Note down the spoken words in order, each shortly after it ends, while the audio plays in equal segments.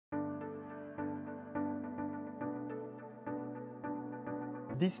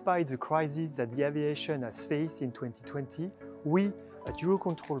Despite the crisis that the aviation has faced in 2020, we at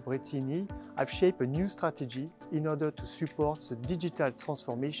EUROCONTROL Brétigny have shaped a new strategy in order to support the digital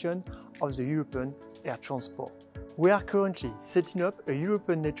transformation of the European air transport. We are currently setting up a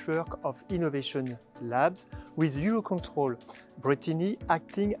European network of innovation labs with EUROCONTROL Brétigny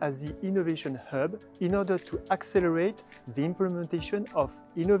acting as the innovation hub in order to accelerate the implementation of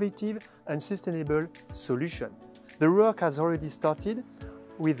innovative and sustainable solutions. The work has already started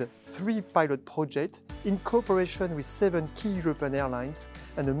with 3 pilot projects in cooperation with 7 key European airlines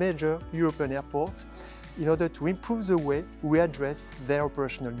and a major European airport in order to improve the way we address their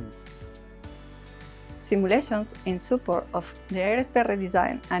operational needs. Simulations in support of the aerospace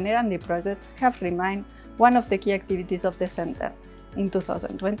redesign and R&D projects have remained one of the key activities of the Centre. In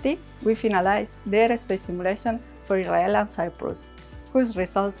 2020, we finalized the aerospace simulation for Israel and Cyprus, whose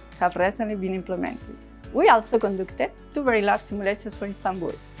results have recently been implemented. We also conducted 2 very large simulations for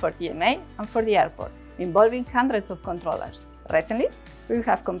Istanbul, for TMA and for the airport, involving hundreds of controllers. Recently, we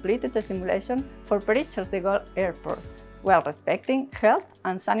have completed a simulation for Paris-Charles de Gaulle Airport, while respecting health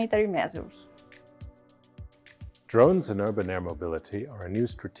and sanitary measures. Drones and urban air mobility are a new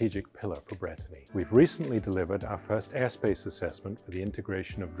strategic pillar for Brétigny. We've recently delivered our first airspace assessment for the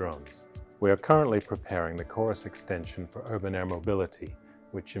integration of drones. We are currently preparing the chorus extension for urban air mobility,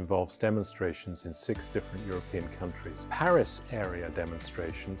 which involves demonstrations in 6 different European countries. Paris area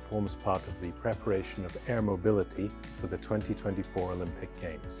demonstration forms part of the preparation of air mobility for the 2024 Olympic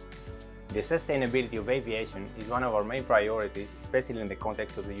Games. The sustainability of aviation is one of our main priorities, especially in the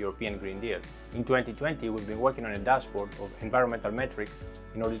context of the European Green Deal. In 2020, we've been working on a dashboard of environmental metrics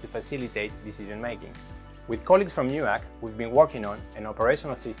in order to facilitate decision-making. With colleagues from NUAC, we've been working on an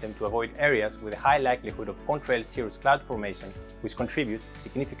operational system to avoid areas with a high likelihood of contrail cirrus cloud formation, which contribute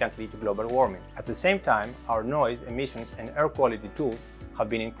significantly to global warming. At the same time, our noise, emissions and air quality tools have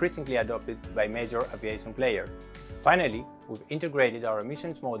been increasingly adopted by major aviation players. Finally, we've integrated our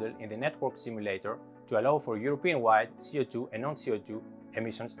emissions model in the network simulator to allow for European-wide CO2 and non-CO2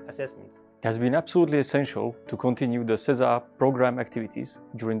 emissions assessments. It has been absolutely essential to continue the SESAR program activities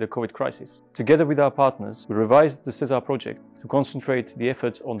during the COVID crisis. Together with our partners, we revised the SESAR project to concentrate the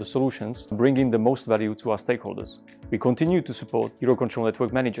efforts on the solutions, bringing the most value to our stakeholders. We continue to support EUROCONTROL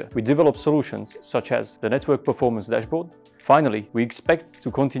Network Manager. We develop solutions such as the Network Performance Dashboard. Finally, we expect to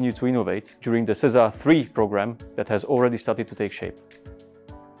continue to innovate during the SESAR 3 program that has already started to take shape.